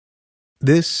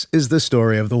This is the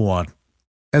story of the one.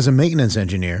 As a maintenance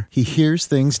engineer, he hears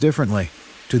things differently.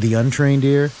 To the untrained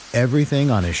ear,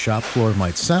 everything on his shop floor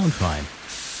might sound fine,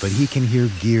 but he can hear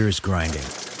gears grinding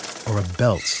or a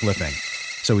belt slipping.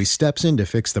 So he steps in to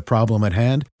fix the problem at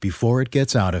hand before it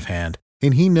gets out of hand.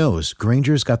 And he knows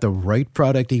Grainger's got the right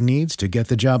product he needs to get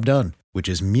the job done, which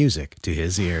is music to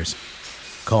his ears.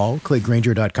 Call, click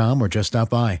Grainger.com, or just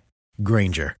stop by.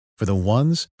 Grainger, for the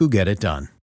ones who get it done.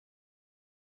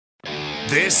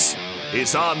 This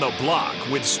is On the Block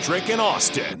with Strick and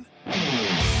Austin.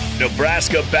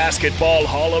 Nebraska Basketball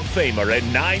Hall of Famer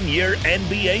and 9-year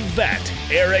NBA vet,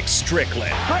 Eric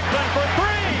Strickland. Strickland for three!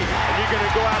 And you're going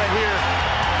to go out of here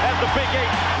as the Big 8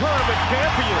 tournament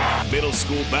champion. Middle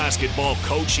school basketball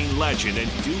coaching legend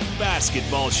and Duke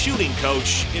basketball shooting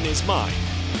coach in his mind,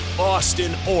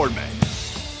 Austin Orman.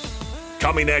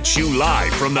 Coming at you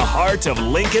live from the heart of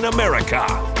Lincoln, America.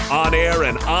 On air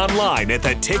and online at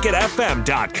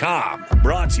theticketfm.com.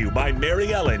 Brought to you by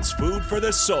Mary Ellen's Food for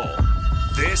the Soul.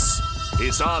 This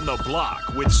is On the Block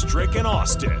with Strick and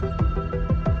Austin.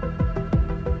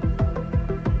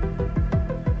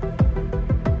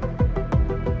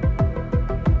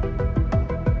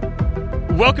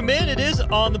 Welcome in. It is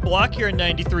On the Block here at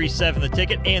 93.7 The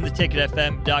Ticket and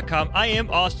theticketfm.com. I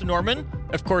am Austin Norman.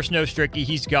 Of course, no Stricky.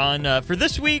 He's gone for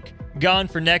this week, gone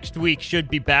for next week. Should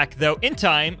be back, though, in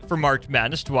time for March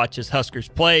Madness to watch his Huskers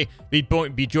play. Be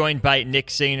joined by Nick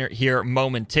Sainer here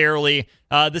momentarily.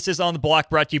 This is On the Block,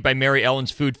 brought to you by Mary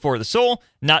Ellen's Food for the Soul.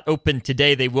 Not open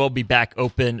today. They will be back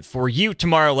open for you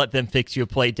tomorrow. Let them fix you a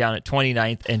plate down at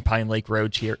 29th and Pine Lake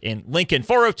Roads here in Lincoln.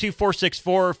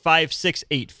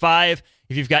 402-464-5685.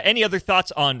 If you've got any other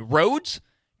thoughts on roads,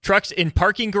 trucks in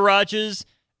parking garages,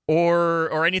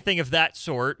 or anything of that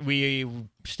sort, we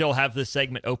still have this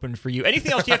segment open for you.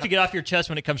 Anything else you have to get off your chest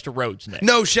when it comes to roads, Nick?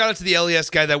 No, shout out to the LES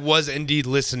guy that was indeed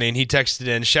listening. He texted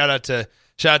in. Shout out to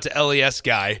LES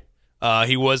guy.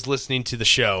 He was listening to the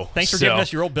show. Thanks for giving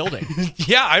us your old building.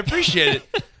 Yeah, I appreciate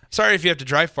it. Sorry if you have to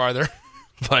drive farther,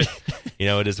 but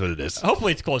it is what it is.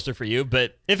 Hopefully it's closer for you,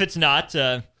 but if it's not,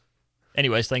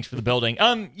 anyways, thanks for the building.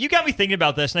 You got me thinking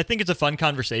about this, and I think it's a fun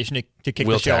conversation to kick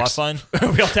the show off on.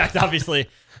 Wheel tax, obviously.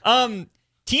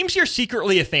 Teams you're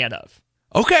secretly a fan of.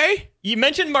 Okay. You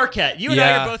mentioned Marquette. You and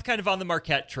I are both kind of on the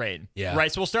Marquette train. Yeah.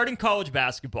 Right, so we'll start in college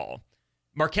basketball.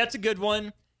 Marquette's a good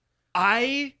one.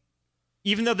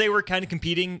 Even though they were kind of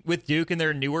competing with Duke and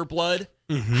their newer blood,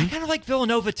 I kind of like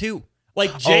Villanova too.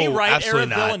 Like Jay Wright era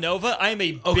Villanova, I'm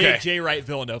a big Jay Wright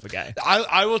Villanova guy.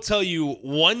 I will tell you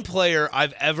one player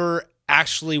I've ever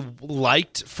actually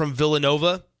liked from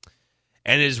Villanova,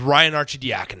 and it is Ryan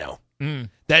Arcidiacono.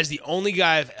 That is the only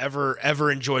guy I've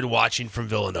ever enjoyed watching from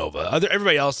Villanova.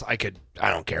 Everybody else I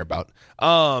don't care about.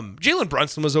 Jalen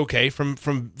Brunson was okay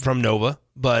from Nova,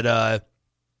 but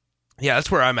yeah, that's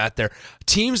where I'm at there.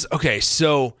 Teams, okay,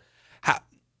 so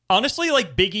honestly,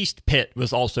 like Big East Pitt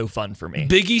was also fun for me.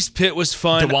 Big East Pitt was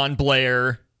fun. DeJuan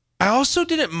Blair. I also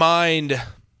didn't mind.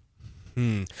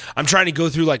 I'm trying to go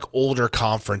through like older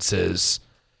conferences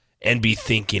and be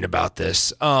thinking about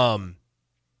this.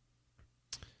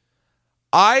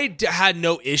 I had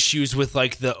no issues with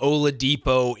like the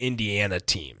Oladipo, Indiana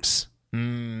teams.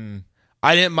 I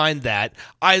didn't mind that.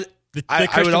 The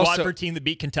Christian Watford team that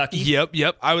beat Kentucky.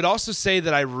 Yep. I would also say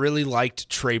that I really liked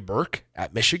Trey Burke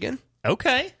at Michigan.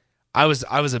 Okay. I was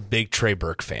a big Trey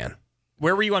Burke fan.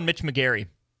 Where were you on Mitch McGary?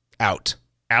 Out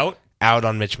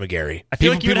on Mitch McGary. I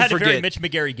feel like you had a very Mitch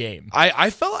McGary game.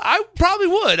 I probably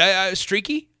would.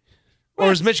 Streaky? Or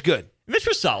was Mitch good? Mitch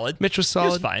was solid. He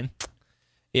was fine.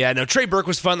 Yeah, no, Trey Burke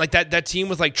was fun. Like that team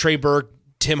with like Trey Burke,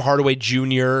 Tim Hardaway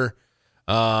Jr.,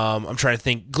 I'm trying to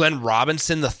think. Glenn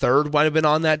Robinson III might have been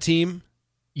on that team.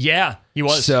 Yeah, he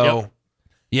was. So,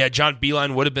 yeah, John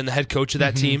Beilein would have been the head coach of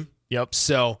that team. Yep.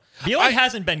 So Beilein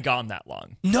hasn't been gone that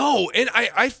long. No, and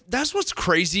I that's what's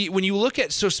crazy when you look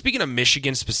at. So speaking of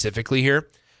Michigan specifically here,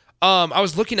 I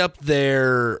was looking up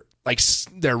their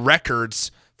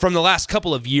records from the last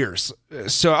couple of years.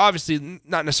 So obviously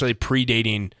not necessarily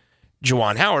predating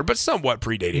Juwan Howard, but somewhat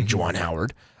predating Juwan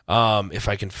Howard. If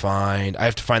I can find, I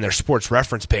have to find their sports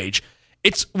reference page.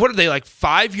 It's, what are they, like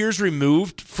 5 years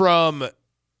removed from...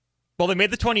 Well, they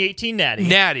made the 2018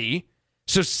 Natty.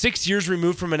 So 6 years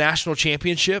removed from a national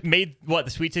championship. Made, the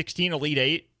Sweet 16, Elite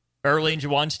 8, early in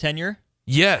Juwan's tenure?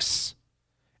 Yes.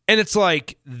 And it's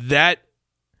like that...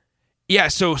 Yeah,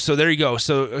 so there you go.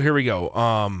 So here we go.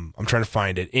 I'm trying to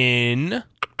find it.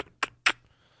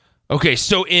 Okay,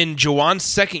 so in Juwan's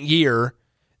second year,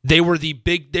 they were the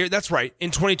big... That's right.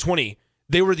 In 2020,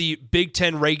 they were the Big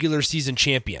Ten regular season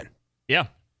champion. Yeah.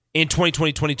 In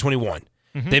 2020, 2021.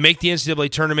 They make the NCAA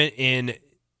tournament in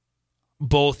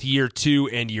both year 2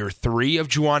 and year 3 of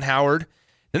Juwan Howard.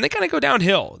 Then they kind of go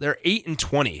downhill. They're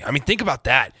 8-20. I mean, think about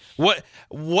that.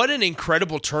 What an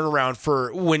incredible turnaround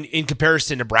for when in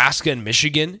comparison to Nebraska and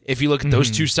Michigan, if you look at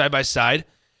those two side by side.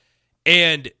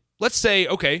 And let's say,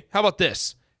 okay, how about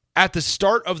this? At the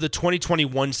start of the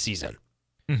 2021 season,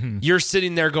 you're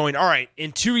sitting there going, all right,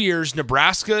 in 2 years,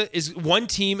 Nebraska is one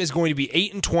team is going to be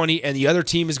 8-20 and the other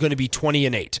team is going to be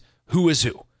 20-8. Who is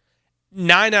who?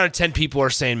 9 out of 10 people are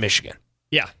saying Michigan.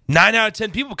 Yeah. 9 out of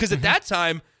 10 people, because at that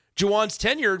time, Juwan's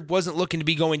tenure wasn't looking to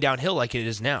be going downhill like it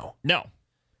is now. No.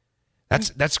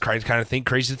 That's kind of thing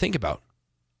crazy to think about.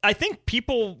 I think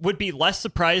people would be less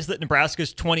surprised that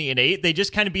Nebraska's 20-8. They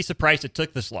just kind of be surprised it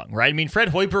took this long, right? I mean, Fred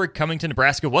Hoiberg coming to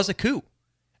Nebraska was a coup.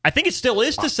 I think it still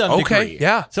is to some degree.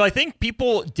 Yeah. So I think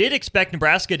people did expect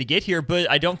Nebraska to get here, but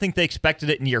I don't think they expected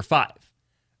it in year 5,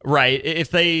 right? If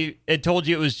they had told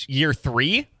you it was year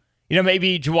 3,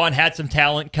 maybe Juwan had some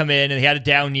talent come in and he had a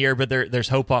down year, but there's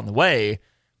hope on the way.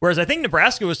 Whereas I think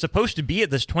Nebraska was supposed to be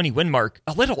at this 20-win mark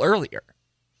a little earlier.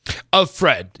 Of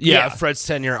Fred. Yeah, Fred's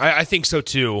tenure. I think so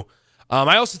too.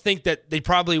 I also think that they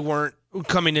probably weren't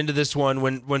coming into this one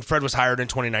when Fred was hired in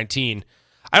 2019.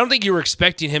 I don't think you were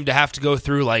expecting him to have to go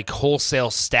through like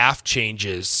wholesale staff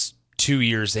changes 2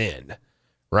 years in,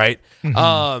 right?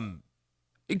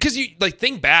 Because you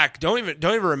think back, don't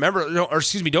even remember,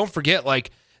 don't forget,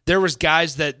 like there was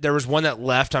one that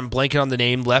left. I'm blanking on the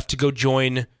name. Left to go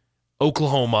join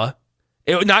Oklahoma.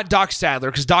 Not Doc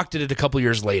Sadler, because Doc did it a couple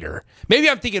years later. Maybe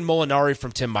I'm thinking Molinari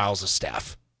from Tim Miles'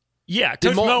 staff. Yeah,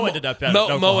 Coach Mo ended up at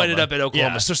Oklahoma. Mo ended up at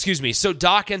Oklahoma. Yeah. So excuse me. So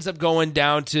Doc ends up going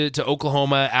down to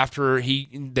Oklahoma after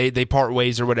they part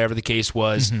ways or whatever the case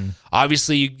was.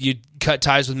 Obviously, you cut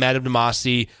ties with Matt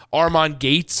Abdelmassi. Armand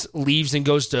Gates leaves and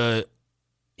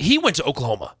he went to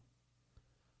Oklahoma.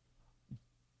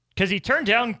 Because he turned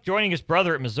down joining his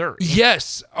brother at Missouri.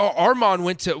 Yes. Armand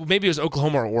went to, maybe it was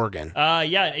Oklahoma or Oregon.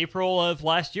 Yeah, in April of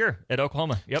last year at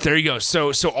Oklahoma. Yep. There you go.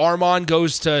 So Armand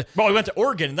goes to... Well, he went to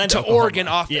Oregon and then to Oklahoma. Oregon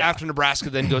after Nebraska,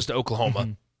 then goes to Oklahoma.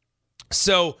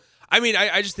 So, I mean,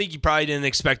 I just think you probably didn't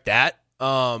expect that.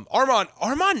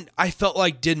 Armand, I felt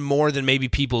like did more than maybe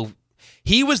people...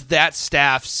 He was that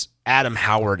staff's Adam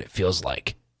Howard, it feels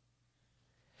like.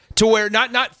 To where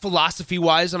not philosophy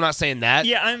wise, I'm not saying that.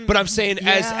 Yeah, but I'm saying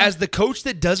as the coach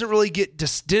that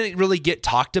didn't really get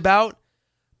talked about,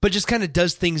 but just kind of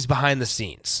does things behind the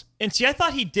scenes. And see, I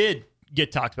thought he did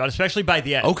get talked about, especially by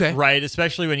the end. Okay, right,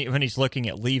 especially when he's looking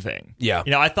at leaving. Yeah,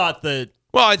 I thought that.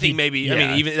 Well, I think maybe I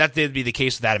mean even that would be the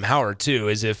case with Adam Howard too.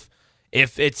 Is if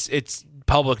it's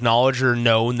public knowledge or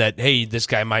known that hey this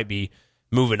guy might be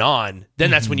moving on,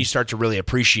 then that's when you start to really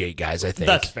appreciate guys. I think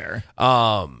that's fair.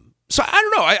 So I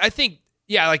don't know. I think,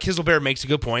 like Hizzlebear makes a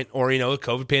good point, or, a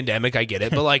COVID pandemic, I get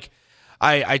it. But, like,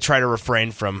 I try to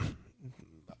refrain from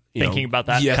thinking about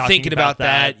that. Yeah, thinking about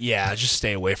that. Yeah, just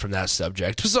stay away from that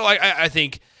subject. So, I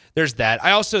think there's that.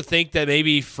 I also think that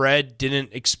maybe Fred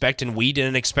didn't expect, and we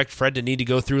didn't expect Fred to need to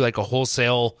go through, like, a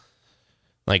wholesale,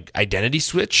 like, identity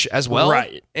switch as well.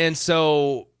 Right. And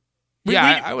so...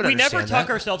 I would understand. We never talk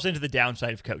ourselves into the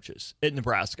downside of coaches at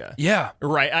Nebraska. Yeah.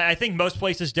 Right. I think most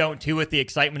places don't, too, with the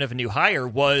excitement of a new hire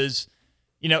was,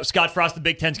 Scott Frost, the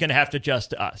Big Ten's going to have to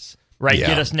adjust to us, right? Yeah.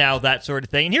 Get us now, that sort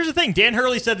of thing. And here's the thing. Dan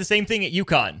Hurley said the same thing at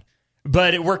UConn,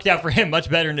 but it worked out for him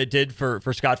much better than it did for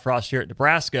Scott Frost here at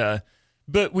Nebraska.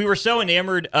 But we were so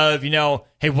enamored of,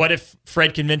 hey, what if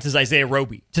Fred convinces Isaiah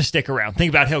Roby to stick around?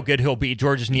 Think about how good he'll be,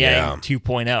 Georges Niang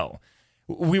 2.0.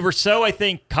 We were so, I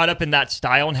think, caught up in that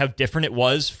style and how different it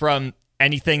was from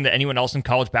anything that anyone else in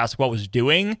college basketball was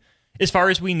doing, as far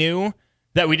as we knew,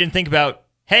 that we didn't think about,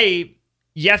 hey,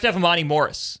 you have to have Amani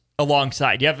Morris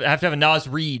alongside. You have to have a Naz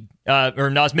Reid or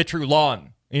Naz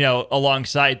Mitru-Long,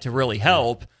 alongside to really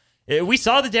help. We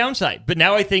saw the downside, but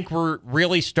now I think we're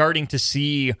really starting to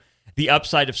see the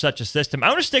upside of such a system. I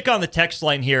want to stick on the text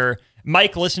line here.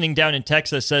 Mike, listening down in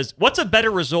Texas, says, what's a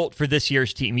better result for this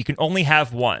year's team? You can only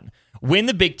have one. Win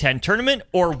the Big Ten tournament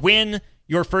or win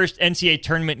your first NCAA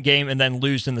tournament game and then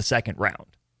lose in the second round.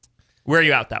 Where are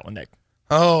you at that one, Nick?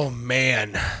 Oh,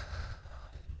 man.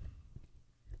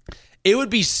 It would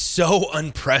be so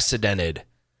unprecedented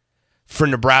for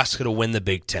Nebraska to win the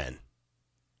Big Ten.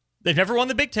 They've never won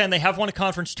the Big Ten. They have won a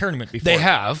conference tournament before.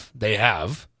 They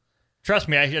have. Trust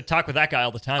me, I talk with that guy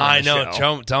all the time. I know.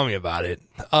 Tell me about it.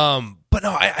 But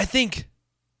no, I think...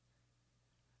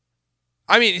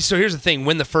 I mean, so here's the thing.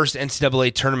 Win the first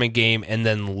NCAA tournament game and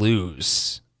then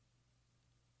lose.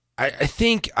 I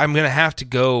think I'm going to have to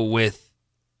go with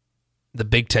the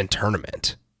Big Ten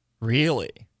tournament.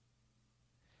 Really?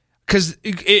 Because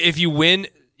if you win,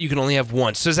 you can only have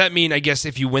one. So does that mean, I guess,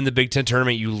 if you win the Big Ten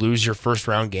tournament, you lose your first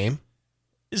round game?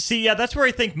 See, yeah, that's where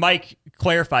I think Mike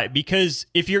clarified, because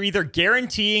if you're either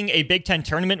guaranteeing a Big Ten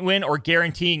tournament win or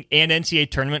guaranteeing an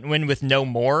NCAA tournament win with no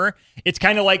more, it's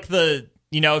kind of like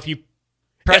if you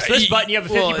press this button, you have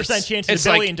a 50% chance of $1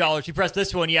 billion. You press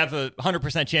this one, you have a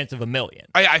 100% chance of $1 million.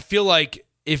 I feel like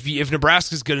if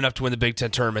Nebraska's good enough to win the Big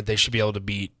Ten tournament, they should be able to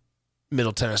beat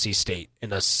Middle Tennessee State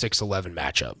in a 6-11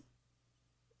 matchup.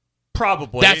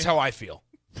 Probably. That's how I feel.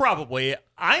 Probably.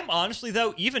 I'm honestly,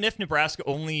 though, even if Nebraska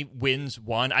only wins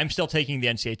one, I'm still taking the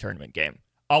NCAA tournament game,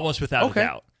 almost without a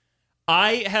doubt.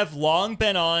 I have long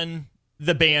been on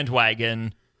the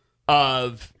bandwagon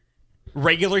of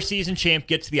regular season champ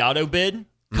gets the auto bid.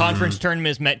 Conference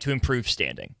tournament is meant to improve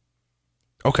standing.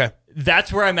 Okay.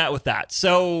 That's where I'm at with that.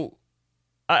 So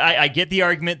I get the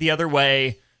argument the other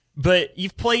way, but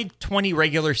you've played 20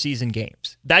 regular season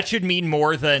games. That should mean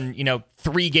more than,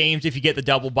 3 games if you get the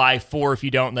double bye, 4 if you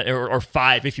don't, or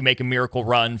 5 if you make a miracle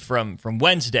run from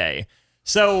Wednesday.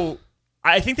 So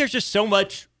I think there's just so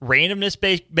much randomness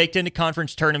baked into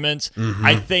conference tournaments.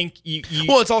 I think you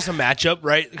well, it's also matchup,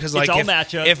 right? Because it's all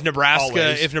matchup. If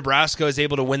Nebraska is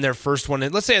able to win their first one,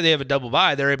 and let's say they have a double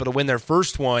bye, they're able to win their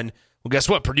first one. Well, guess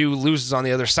what? Purdue loses on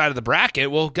the other side of the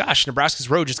bracket. Well, gosh, Nebraska's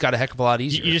road just got a heck of a lot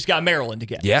easier. You just got Maryland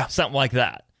again. Yeah. Something like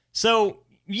that. So,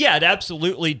 yeah, it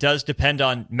absolutely does depend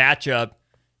on matchup.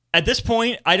 At this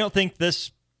point, I don't think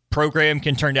this program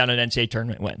can turn down an NCAA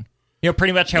tournament win.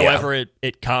 Pretty much however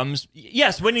it comes.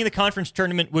 Yes, winning the conference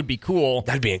tournament would be cool.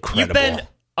 That'd be incredible.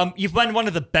 You've been one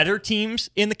of the better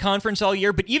teams in the conference all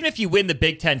year, but even if you win the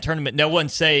Big Ten tournament, no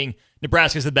one's saying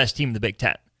Nebraska's the best team in the Big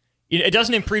Ten. It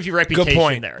doesn't improve your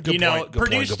reputation there.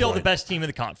 Purdue's still the best team in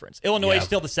the conference. Illinois is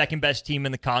still the second best team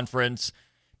in the conference.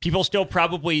 People still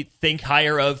probably think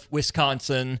higher of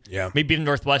Wisconsin. Yeah. Maybe even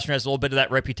Northwestern has a little bit of that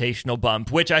reputational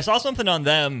bump, which I saw something on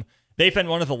them. They've been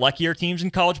one of the luckier teams in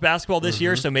college basketball this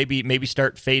year, so maybe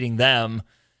start fading them.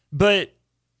 But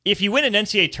if you win an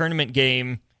NCAA tournament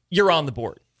game, you're on the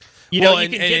board. You can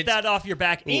get that off your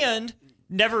back. And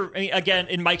again,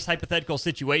 in Mike's hypothetical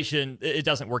situation, it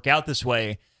doesn't work out this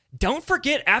way. Don't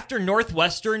forget, after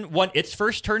Northwestern won its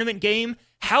first tournament game,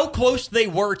 how close they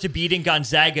were to beating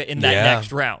Gonzaga in that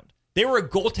next round. They were a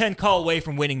goaltend call away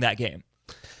from winning that game.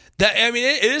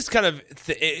 It is kind of,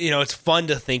 it's fun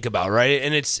to think about, right?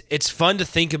 And it's fun to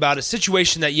think about a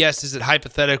situation that, yes, is it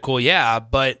hypothetical? Yeah,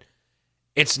 but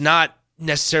it's not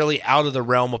necessarily out of the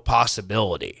realm of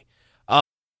possibility.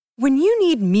 When you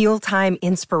need mealtime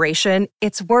inspiration,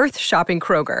 it's worth shopping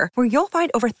Kroger, where you'll find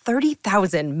over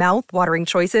 30,000 mouth-watering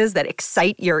choices that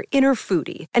excite your inner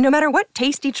foodie. And no matter what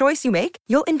tasty choice you make,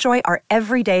 you'll enjoy our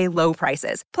everyday low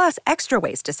prices, plus extra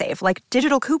ways to save, like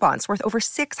digital coupons worth over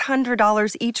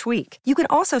 $600 each week. You can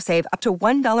also save up to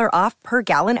 $1 off per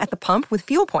gallon at the pump with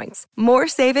fuel points. More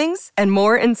savings and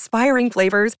more inspiring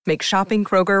flavors make shopping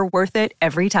Kroger worth it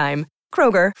every time.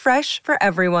 Kroger, fresh for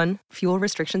everyone. Fuel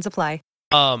restrictions apply.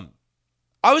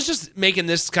 I was just making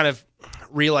this kind of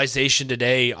realization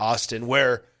today, Austin,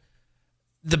 where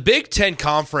the Big Ten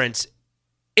Conference,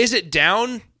 is it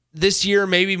down this year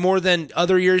maybe more than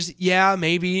other years? Yeah,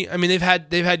 maybe. I mean, they've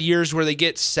had years where they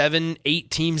get 7-8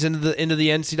 teams into the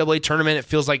NCAA tournament. It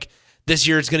feels like this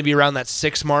year it's going to be around that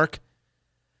 6 mark.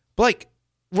 But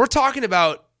we're talking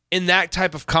about in that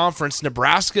type of conference,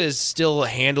 Nebraska is still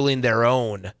handling their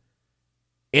own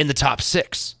in the top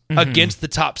 6 against the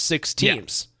top 6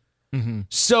 teams.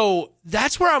 So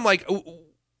that's where I'm like,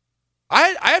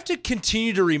 I have to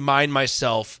continue to remind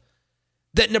myself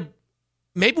that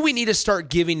maybe we need to start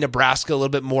giving Nebraska a little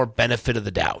bit more benefit of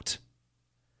the doubt.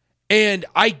 And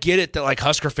I get it that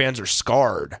Husker fans are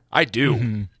scarred. I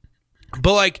do.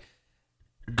 But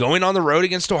going on the road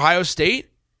against Ohio State,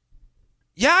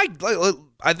 yeah,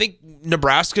 I think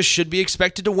Nebraska should be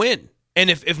expected to win. And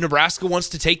if Nebraska wants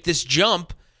to take this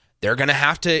jump, they're going to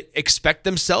have to expect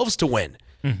themselves to win,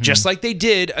 just like they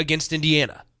did against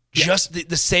Indiana, just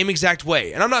the same exact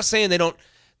way. And I'm not saying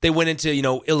they went into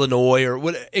Illinois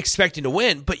or expecting to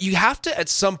win, but you have to at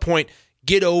some point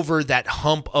get over that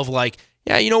hump of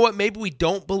you know what, maybe we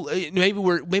don't,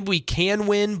 maybe we can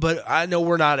win, but I know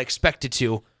we're not expected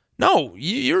to. No,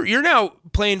 you're now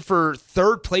playing for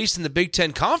third place in the Big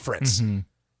Ten Conference.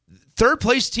 Third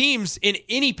place teams in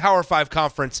any Power 5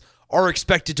 conference are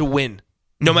expected to win,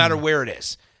 no matter where it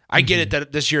is. I get it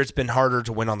that this year it's been harder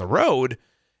to win on the road.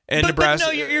 And Nebraska,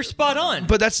 but no, you're spot on.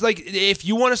 But that's if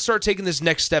you want to start taking this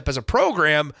next step as a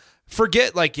program,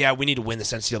 forget we need to win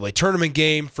this NCAA tournament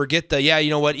game. Forget you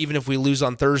know what, even if we lose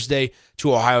on Thursday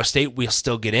to Ohio State, we'll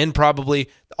still get in probably.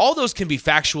 All those can be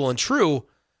factual and true,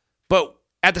 but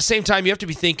at the same time, you have to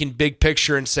be thinking big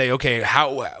picture and say, okay,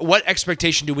 what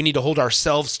expectation do we need to hold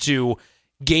ourselves to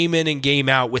game in and game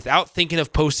out without thinking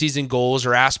of postseason goals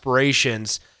or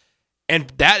aspirations.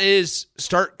 And that is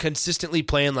start consistently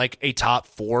playing like a top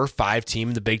 4 or 5 team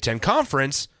in the Big Ten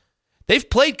Conference. They've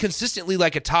played consistently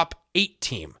like a top 8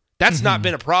 team. That's not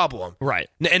been a problem. Right.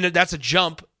 And that's a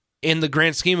jump in the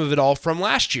grand scheme of it all from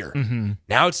last year.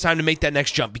 Now it's time to make that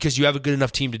next jump because you have a good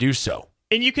enough team to do so.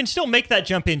 And you can still make that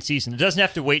jump in season. It doesn't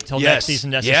have to wait till next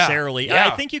season necessarily. Yeah.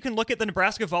 I think you can look at the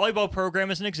Nebraska volleyball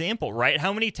program as an example, right?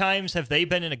 How many times have they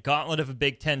been in a gauntlet of a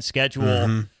Big Ten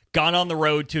schedule, gone on the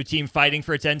road to a team fighting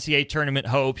for its NCAA tournament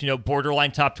hopes,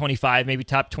 borderline top 25, maybe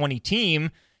top 20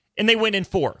 team, and they win in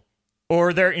 4.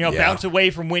 Or they're, bounce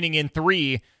away from winning in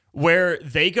 3, where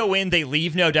they go in, they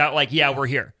leave no doubt like, yeah, we're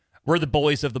here. We're the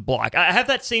bullies of the block. I have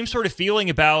that same sort of feeling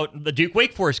about the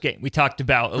Duke-Wake Forest game we talked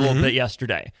about a little bit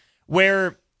yesterday,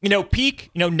 where,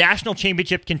 peak, national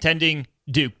championship contending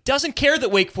Duke doesn't care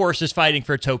that Wake Forest is fighting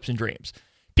for its hopes and dreams.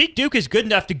 Peak Duke is good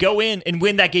enough to go in and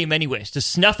win that game anyways, to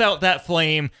snuff out that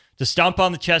flame, to stomp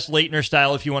on the chest Leitner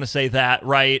style, if you want to say that,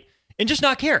 right? And just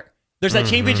not care. There's that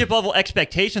championship level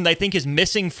expectation that I think is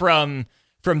missing from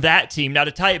that team. Now,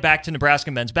 to tie it back to Nebraska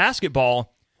men's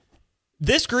basketball,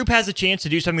 this group has a chance to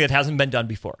do something that hasn't been done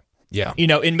before. Yeah.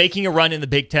 In making a run in the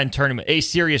Big Ten tournament, a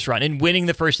serious run, in winning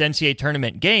the first NCAA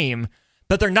tournament game,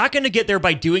 but they're not going to get there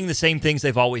by doing the same things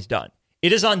they've always done.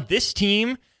 It is on this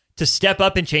team to step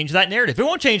up and change that narrative. It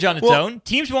won't change on its own.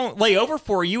 Teams won't lay over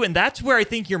for you, and that's where I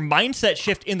think your mindset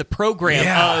shift in the program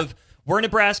of, we're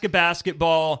Nebraska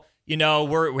basketball,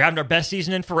 we're having our best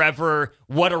season in forever.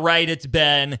 What a ride it's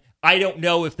been. I don't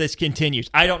know if this continues.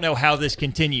 I don't know how this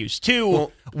continues.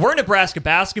 2, we're Nebraska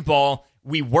basketball.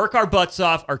 We work our butts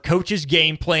off, our coach's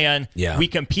game plan. Yeah. We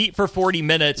compete for 40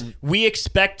 minutes. We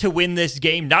expect to win this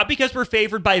game, not because we're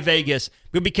favored by Vegas,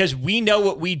 but because we know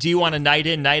what we do on a night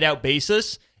in, night out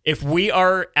basis. If we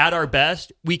are at our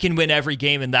best, we can win every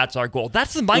game, and that's our goal.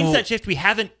 That's the mindset shift we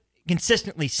haven't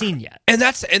consistently seen yet. And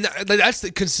that's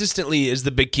consistently is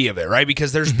the big key of it, right?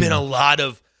 Because there's been a lot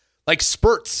of like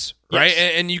spurts, right?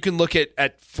 Yes. And you can look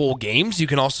at full games. You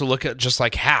can also look at just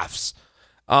like halves.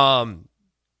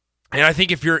 And I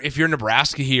think if you're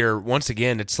Nebraska here, once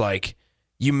again, it's like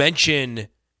you mentioned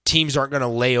teams aren't going to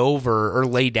lay over or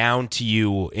lay down to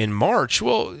you in March.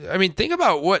 Well, I mean, think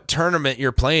about what tournament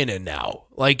you're playing in now.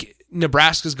 Like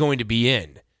Nebraska's going to be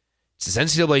in. It's this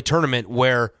NCAA tournament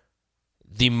where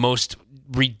the most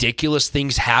ridiculous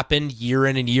things happen year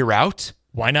in and year out.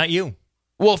 Why not you?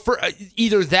 Well, for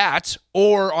either that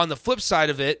or on the flip side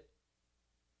of it,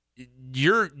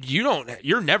 you're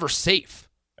never safe.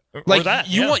 Like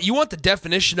you want the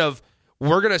definition of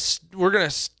we're gonna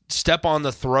step on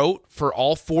the throat for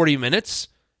all 40 minutes.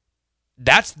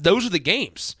 Those are the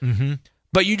games.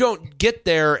 But you don't get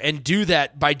there and do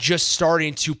that by just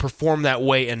starting to perform that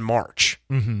way in March.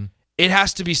 It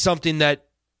has to be something that,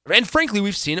 and frankly,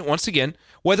 we've seen it once again,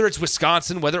 whether it's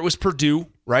Wisconsin, whether it was Purdue,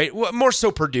 right? Well, more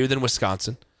so Purdue than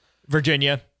Wisconsin.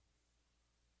 Virginia.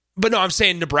 But no, I'm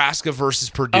saying Nebraska versus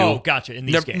Purdue. Oh, gotcha. In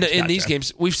these games. In these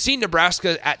games. We've seen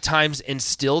Nebraska at times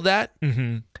instill that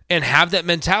and have that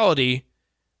mentality.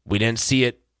 We didn't see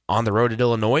it on the road at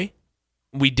Illinois.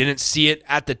 We didn't see it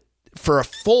for a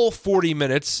full 40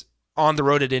 minutes on the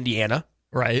road at Indiana.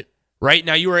 Right. Right?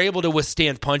 Now, you were able to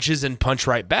withstand punches and punch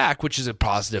right back, which is a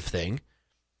positive thing.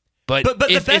 But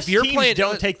the best you're teams playing,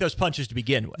 don't take those punches to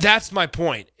begin with. That's my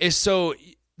point. Is so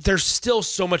there's still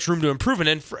so much room to improve,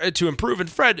 and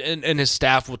Fred and his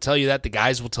staff will tell you that. The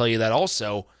guys will tell you that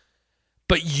also.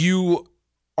 But you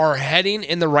are heading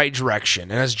in the right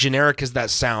direction, and as generic as that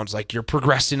sounds, like you're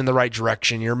progressing in the right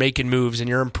direction, you're making moves, and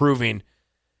you're improving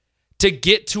to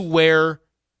get to where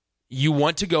you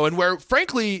want to go, and where,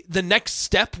 frankly, the next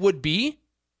step would be,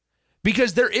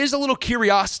 because there is a little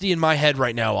curiosity in my head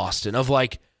right now, Austin, of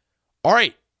like, all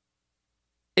right,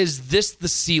 is this the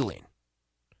ceiling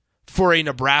for a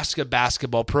Nebraska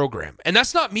basketball program? And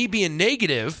that's not me being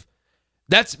negative.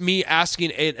 That's me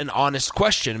asking an honest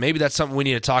question. Maybe that's something we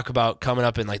need to talk about coming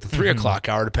up in like the 3 o'clock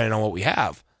hour, depending on what we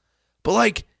have. But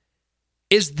like,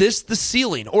 is this the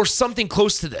ceiling or something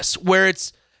close to this where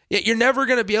you're never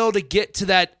going to be able to get to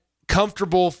that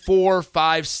comfortable 4,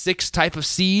 5, 6 type of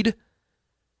seed,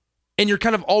 and you're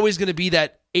kind of always going to be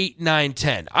that 8, 9,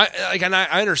 10.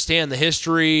 I understand the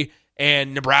history,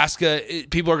 and Nebraska,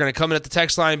 people are going to come in at the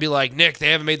text line and be like, Nick, they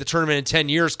haven't made the tournament in 10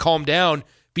 years. Calm down.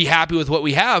 Be happy with what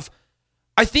we have.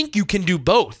 I think you can do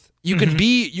both. You can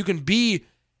be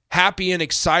happy and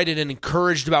excited and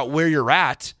encouraged about where you're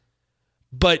at,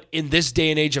 but in this day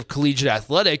and age of collegiate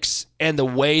athletics and the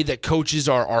way that coaches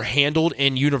are handled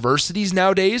in universities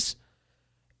nowadays,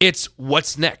 It's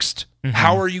what's next.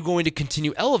 How are you going to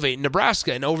continue elevating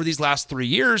Nebraska? And over these last 3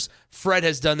 years, Fred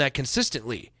has done that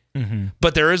consistently.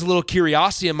 But there is a little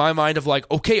curiosity in my mind of like,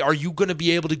 okay, are you going to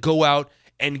be able to go out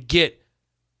and get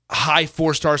high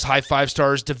 4 stars, high 5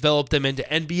 stars, develop them into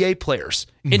NBA players,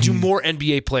 into more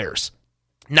NBA players,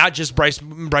 not just Bryce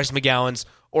McGowan's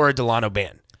or a Delano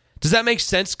Ban? Does that make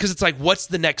sense? Because it's like, what's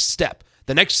the next step?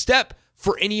 The next step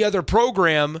for any other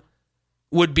program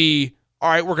would be, all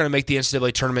right, we're going to make the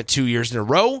NCAA tournament 2 years in a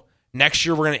row. Next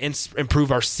year, we're going to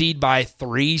improve our seed by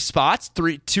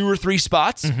 2 or 3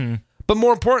 spots. But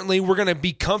more importantly, we're going to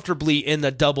be comfortably in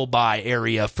the double bye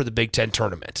area for the Big Ten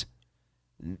tournament.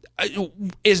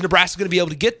 Is Nebraska going to be able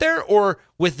to get there, or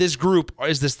with this group,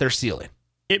 is this their ceiling?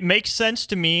 It makes sense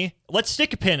to me. Let's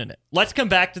stick a pin in it. Let's come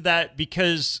back to that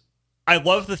because I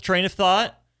love the train of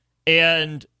thought,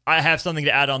 and I have something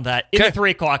to add on that in the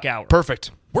 3 o'clock hour.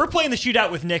 Perfect. We're playing the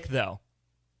shootout with Nick, though.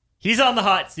 He's on the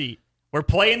hot seat. We're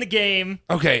playing the game.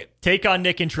 Okay. Take on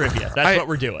Nick in trivia. That's what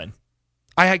we're doing.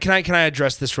 Can I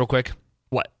address this real quick?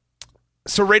 What?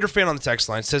 So Raider fan on the text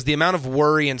line says the amount of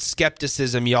worry and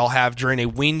skepticism y'all have during a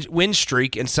win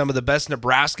streak and some of the best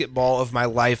Nebraska ball of my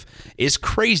life is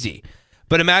crazy.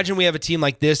 But imagine we have a team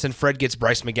like this and Fred gets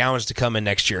Bryce McGowan's to come in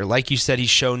next year. Like you said, he's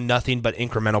shown nothing but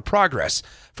incremental progress.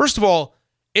 First of all,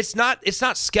 it's not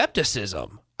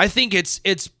skepticism. I think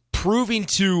it's proving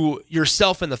to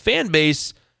yourself and the fan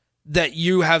base that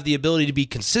you have the ability to be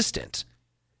consistent.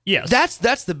 Yes.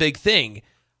 That's the big thing.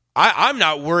 I'm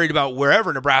not worried about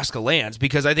wherever Nebraska lands,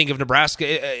 because I think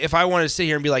if I wanted to sit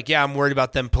here and be like, yeah, I'm worried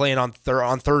about them playing on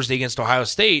Thursday against Ohio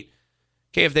State,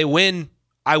 okay, if they win,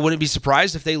 I wouldn't be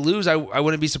surprised. If they lose, I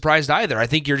wouldn't be surprised either. I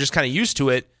think you're just kind of used to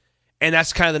it, and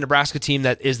that's kind of the Nebraska team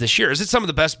that is this year. Is it some of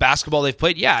the best basketball they've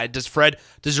played? Yeah. Does Fred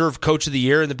deserve Coach of the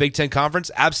Year in the Big Ten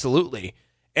Conference? Absolutely.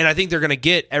 And I think they're going to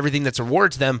get everything that's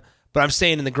awarded to them, but I'm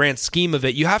saying in the grand scheme of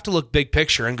it, you have to look big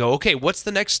picture and go, okay, what's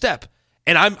the next step?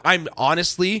 And I'm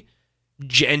honestly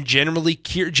and genuinely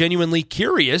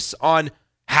curious on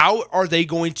how are they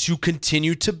going to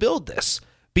continue to build this,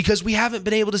 because we haven't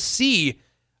been able to see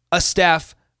a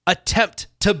staff attempt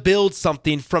to build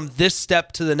something from this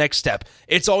step to the next step.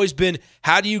 It's always been,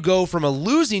 how do you go from a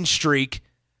losing streak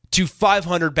to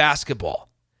 500 basketball?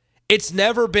 It's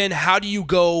never been, how do you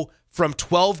go from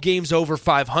 12 games over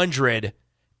 500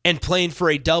 and playing for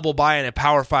a double bye in a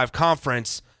Power 5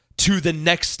 conference to the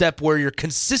next step where you're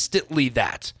consistently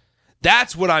that.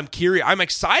 That's what I'm curious. I'm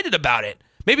excited about it.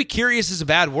 Maybe curious is a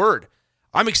bad word.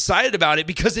 I'm excited about it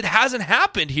because it hasn't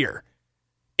happened here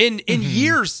in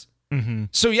years.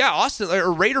 So yeah, Austin,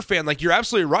 or Raider fan, like, you're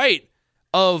absolutely right.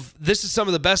 This is some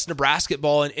of the best Nebraska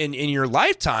ball in your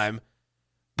lifetime.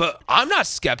 But I'm not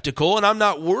skeptical and I'm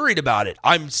not worried about it.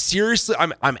 I'm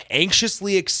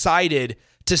anxiously excited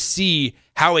to see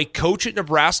how a coach at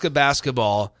Nebraska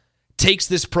basketball takes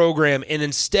this program, and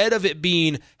instead of it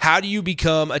being, how do you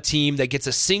become a team that gets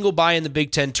a single bye in the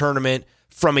Big Ten tournament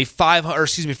from a 5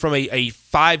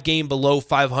 game below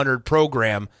 500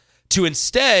 program, to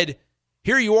instead,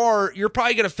 here you are, you're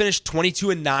probably going to finish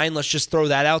 22-9. Let's just throw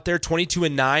that out there.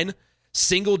 22-9,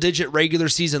 single digit regular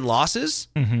season losses.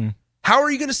 How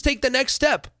are you going to take the next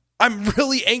step? I'm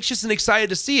really anxious and excited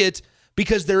to see it,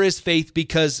 because there is faith,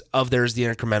 because there's the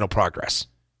incremental progress.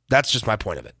 That's just my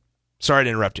point of it. Sorry to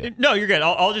interrupt you. No, you're good.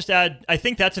 I'll just add, I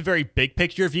think that's a very big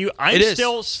picture view. I'm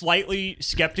still slightly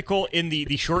skeptical in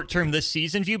the short-term this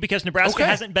season view, because Nebraska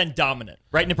hasn't been dominant,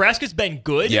 right? Nebraska's been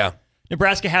good. Yeah.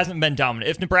 Nebraska hasn't been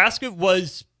dominant. If Nebraska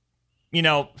was,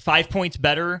 5 points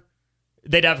better,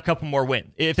 they'd have a couple more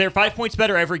wins. If they're 5 points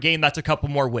better every game, that's a couple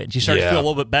more wins. You start to feel a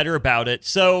little bit better about it.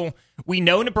 So we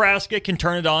know Nebraska can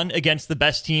turn it on against the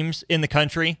best teams in the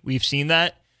country. We've seen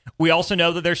that. We also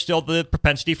know that there's still the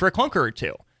propensity for a clunker or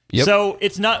two. Yep. So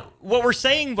it's not, what we're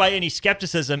saying by any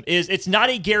skepticism is, it's not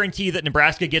a guarantee that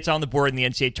Nebraska gets on the board in the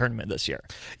NCAA tournament this year.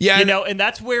 Yeah. And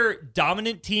that's where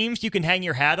dominant teams you can hang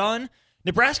your hat on.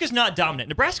 Nebraska's not dominant.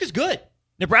 Nebraska's good.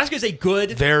 Nebraska's a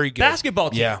good, very good basketball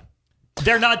team. Yeah.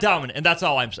 They're not dominant, and that's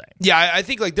all I'm saying. Yeah, I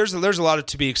think like there's a lot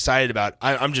to be excited about.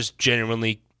 I'm just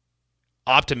genuinely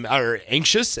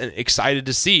anxious and excited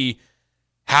to see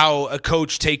how a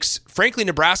coach takes, frankly,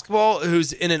 Nebraska ball,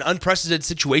 who's in an unprecedented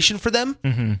situation for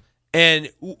them. And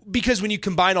because when you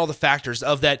combine all the factors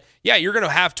of that, yeah, you're going to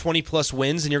have 20-plus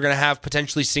wins and you're going to have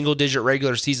potentially single-digit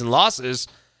regular season losses.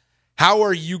 How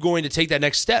are you going to take that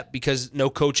next step? Because no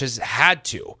coach has had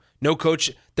to. No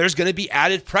coach, there's going to be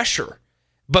added pressure.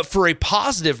 But for a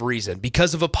positive reason,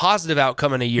 because of a positive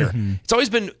outcome in a year. It's always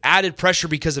been added pressure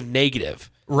because of negative.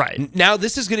 Right. Now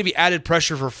this is going to be added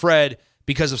pressure for Fred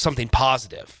because of something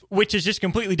positive. Which is just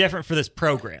completely different for this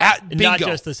program. Bingo. Not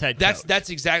just this head coach. That's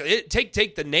exactly it.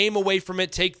 Take the name away from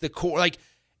it. Take the core.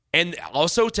 And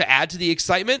also to add to the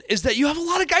excitement is that you have a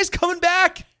lot of guys coming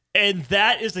back. And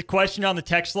that is the question on the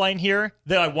text line here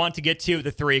that I want to get to at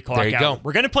the 3 o'clock hour. There you go.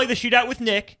 We're going to play the shootout with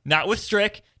Nick, not with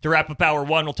Strick. To wrap up hour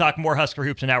 1, we'll talk more Husker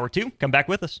Hoops in hour 2. Come back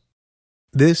with us.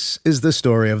 This is the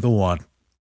story of the one.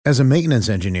 As a maintenance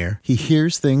engineer, he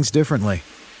hears things differently.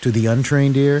 To the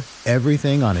untrained ear,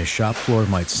 everything on his shop floor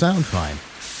might sound fine,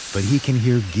 but he can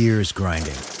hear gears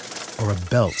grinding or a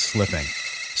belt slipping.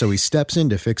 So he steps in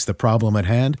to fix the problem at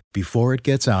hand before it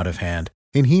gets out of hand.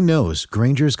 And he knows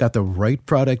Grainger's got the right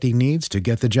product he needs to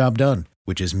get the job done,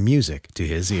 which is music to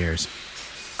his ears.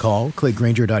 Call, click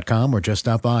Grainger.com, or just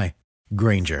stop by.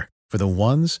 Grainger, for the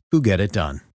ones who get it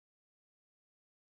done.